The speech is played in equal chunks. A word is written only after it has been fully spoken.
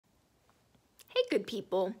good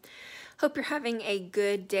people. Hope you're having a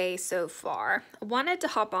good day so far. I wanted to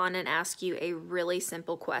hop on and ask you a really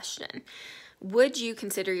simple question. Would you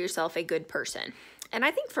consider yourself a good person? And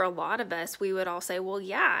I think for a lot of us, we would all say, well,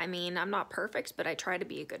 yeah, I mean, I'm not perfect, but I try to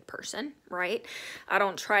be a good person, right? I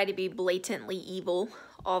don't try to be blatantly evil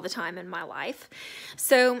all the time in my life.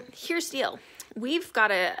 So here's the deal. We've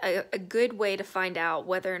got a good way to find out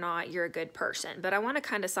whether or not you're a good person, but I want to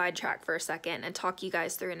kind of sidetrack for a second and talk you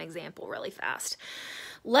guys through an example really fast.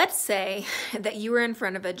 Let's say that you were in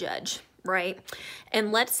front of a judge, right?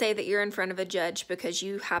 And let's say that you're in front of a judge because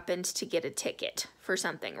you happened to get a ticket for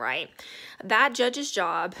something, right? That judge's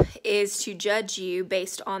job is to judge you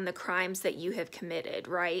based on the crimes that you have committed,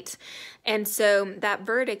 right? And so that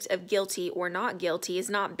verdict of guilty or not guilty is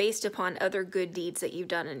not based upon other good deeds that you've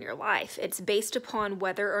done in your life. It's based upon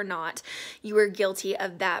whether or not you were guilty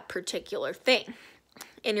of that particular thing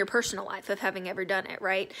in your personal life of having ever done it,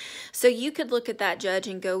 right? So you could look at that judge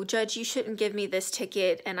and go, Judge, you shouldn't give me this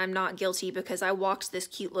ticket and I'm not guilty because I walked this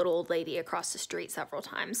cute little old lady across the street several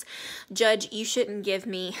times. Judge, you shouldn't give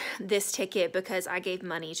me this ticket because I gave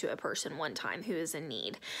money to a person one time who is in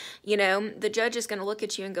need. You know, the judge is going to look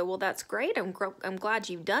at you and go, well, that's great. I'm glad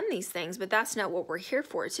you've done these things, but that's not what we're here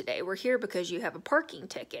for today. We're here because you have a parking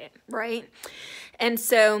ticket, right? And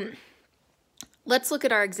so let's look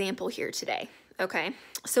at our example here today. Okay,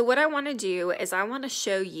 so what I want to do is I want to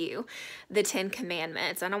show you the 10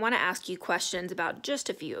 Commandments, and I want to ask you questions about just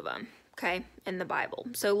a few of them, okay, in the Bible.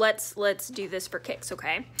 So let's do this for kicks,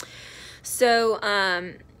 okay? So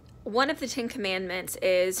one of the 10 Commandments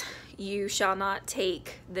is you shall not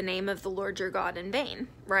take the name of the Lord your God in vain,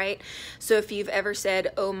 right? So if you've ever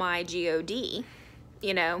said, oh my God,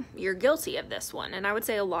 you know, you're guilty of this one. And I would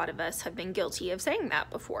say a lot of us have been guilty of saying that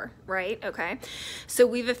before, right? Okay. So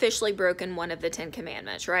we've officially broken one of the 10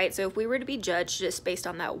 Commandments, right? So if we were to be judged just based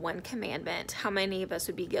on that one commandment, how many of us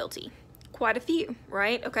would be guilty? Quite a few,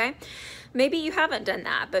 right? Okay. Maybe you haven't done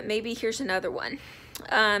that, but maybe here's another one.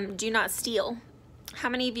 Do not steal. How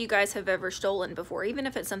many of you guys have ever stolen before, even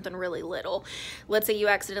if it's something really little? Let's say you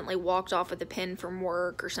accidentally walked off with a pen from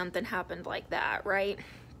work or something happened like that, right?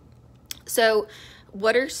 So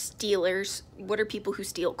what are stealers? What are people who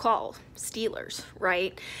steal called? Stealers,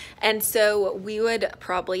 right? And so we would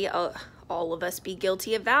probably, all of us, be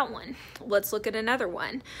guilty of that one. Let's look at another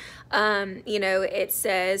one. You know, it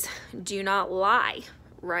says, do not lie,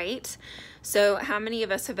 right? So how many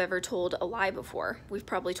of us have ever told a lie before? We've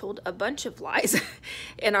probably told a bunch of lies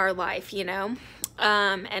in our life, you know?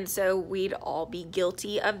 And so we'd all be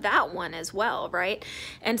guilty of that one as well, right?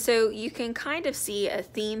 And so you can kind of see a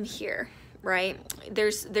theme here, right?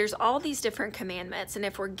 There's all these different commandments, and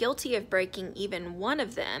if we're guilty of breaking even one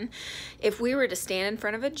of them, if we were to stand in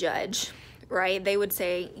front of a judge, right, they would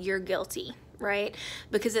say, you're guilty, right?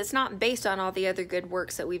 Because it's not based on all the other good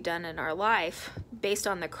works that we've done in our life, based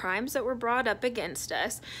on the crimes that were brought up against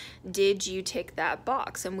us. Did you tick that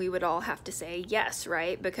box? And we would all have to say yes,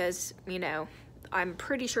 right? Because, you know, I'm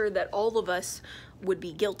pretty sure that all of us would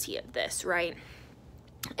be guilty of this, right?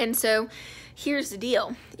 And so here's the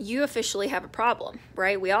deal. You officially have a problem,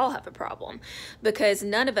 right? We all have a problem because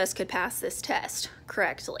none of us could pass this test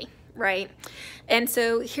correctly, right? And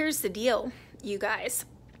so here's the deal, you guys.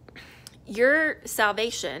 Your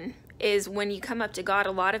salvation is when you come up to God.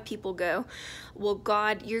 A lot of people go, well,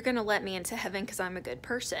 God, you're going to let me into heaven because I'm a good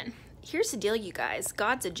person. Here's the deal, you guys.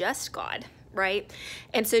 God's a just God, right?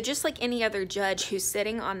 And so just like any other judge who's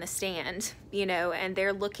sitting on the stand, you know, and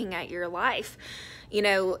they're looking at your life, you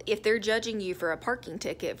know, if they're judging you for a parking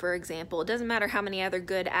ticket, for example, it doesn't matter how many other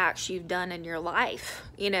good acts you've done in your life.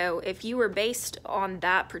 You know, if you were based on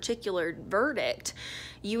that particular verdict,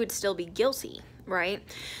 you would still be guilty, right?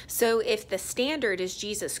 So if the standard is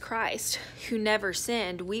Jesus Christ, who never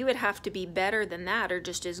sinned, we would have to be better than that or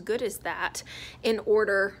just as good as that in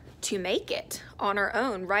order to make it on our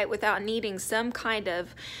own, right? Without needing some kind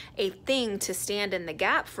of a thing to stand in the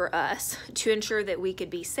gap for us to ensure that we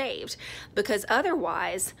could be saved. Because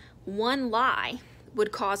otherwise, one lie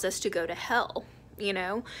would cause us to go to hell. You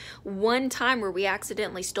know, one time where we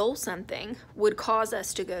accidentally stole something would cause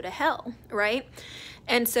us to go to hell, right?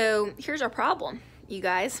 And so here's our problem, you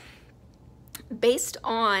guys. Based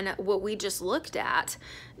on what we just looked at,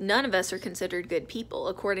 none of us are considered good people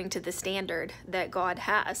according to the standard that God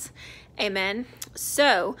has. Amen.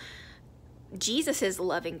 So Jesus is a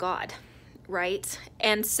loving God, right?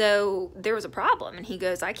 And so there was a problem, and he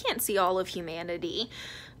goes, I can't see all of humanity,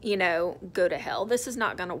 go to hell. This is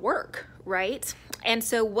not going to work, right? And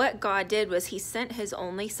so what God did was he sent his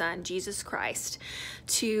only son, Jesus Christ,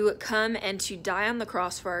 to come and to die on the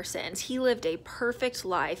cross for our sins. He lived a perfect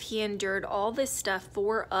life. He endured all this stuff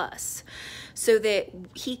for us so that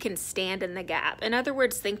he can stand in the gap. In other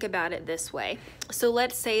words, think about it this way. So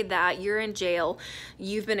let's say that you're in jail,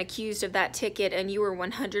 you've been accused of that ticket, and you were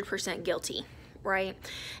 100% guilty, right?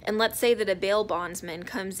 And let's say that a bail bondsman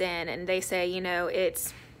comes in and they say,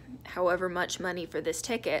 it's however much money for this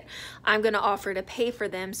ticket. I'm going to offer to pay for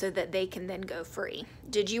them so that they can then go free.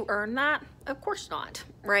 Did you earn that? Of course not,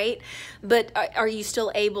 right? But are you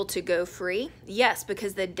still able to go free? Yes,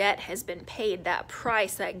 because the debt has been paid. That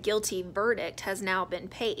price, that guilty verdict has now been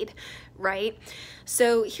paid, right?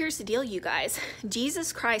 So here's the deal, you guys.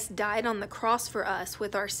 Jesus Christ died on the cross for us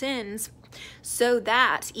with our sins, so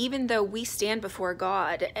that even though we stand before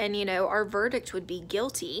God and, our verdict would be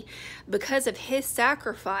guilty, because of his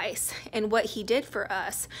sacrifice and what he did for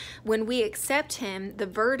us, when we accept him, the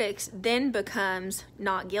verdict then becomes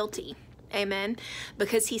not guilty. Amen.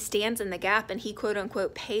 Because he stands in the gap and he quote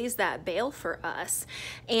unquote pays that bail for us,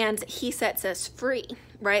 and he sets us free,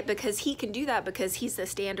 right? Because he can do that because he's the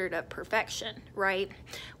standard of perfection, right?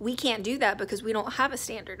 We can't do that because we don't have a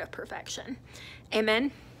standard of perfection.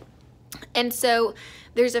 Amen. And so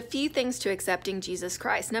there's a few things to accepting Jesus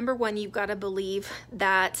Christ. Number one, you've got to believe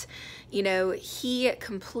that, he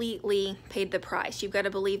completely paid the price. You've got to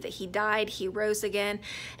believe that he died, he rose again,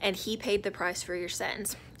 and he paid the price for your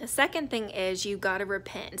sins. The second thing is you've got to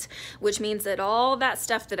repent, which means that all that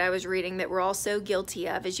stuff that I was reading that we're all so guilty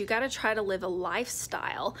of is you got to try to live a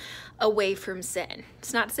lifestyle away from sin.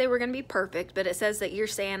 It's not to say we're going to be perfect, but it says that you're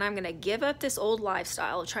saying, I'm going to give up this old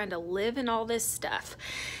lifestyle of trying to live in all this stuff,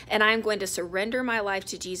 and I'm going to surrender my life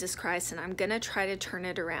to Jesus Christ, and I'm going to try to turn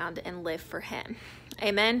it around and live for him.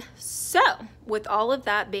 Amen. So with all of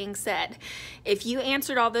that being said, if you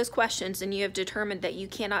answered all those questions and you have determined that you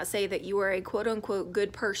cannot say that you are a quote unquote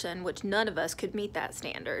good person, which none of us could meet that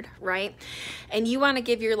standard, right? And you want to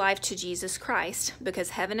give your life to Jesus Christ because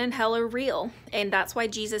heaven and hell are real. And that's why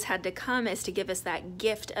Jesus had to come, is to give us that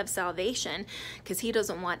gift of salvation, because he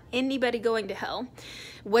doesn't want anybody going to hell.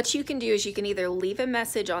 What you can do is you can either leave a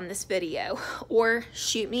message on this video or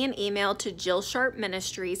shoot me an email to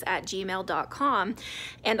jillsharpministries@gmail.com,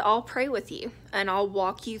 and I'll pray with you and I'll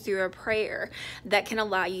walk you through a prayer that can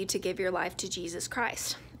allow you to give your life to Jesus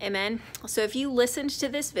Christ. Amen. So if you listened to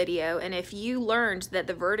this video and if you learned that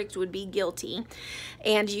the verdict would be guilty,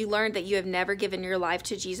 and you learned that you have never given your life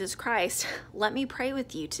to Jesus Christ, let me pray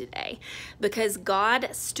with you today, because God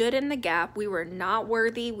stood in the gap. We were not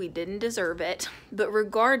worthy. We didn't deserve it. But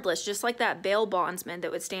regardless, just like that bail bondsman that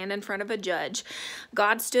would stand in front of a judge,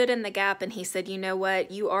 God stood in the gap and he said, you know what?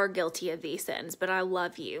 You are guilty of these sins, but I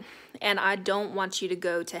love you and I don't want you to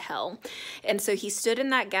go to hell. And so he stood in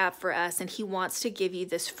that gap for us, and he wants to give you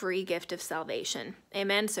this free gift of salvation.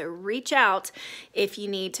 Amen. So reach out if you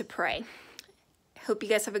need to pray. Hope you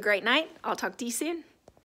guys have a great night. I'll talk to you soon.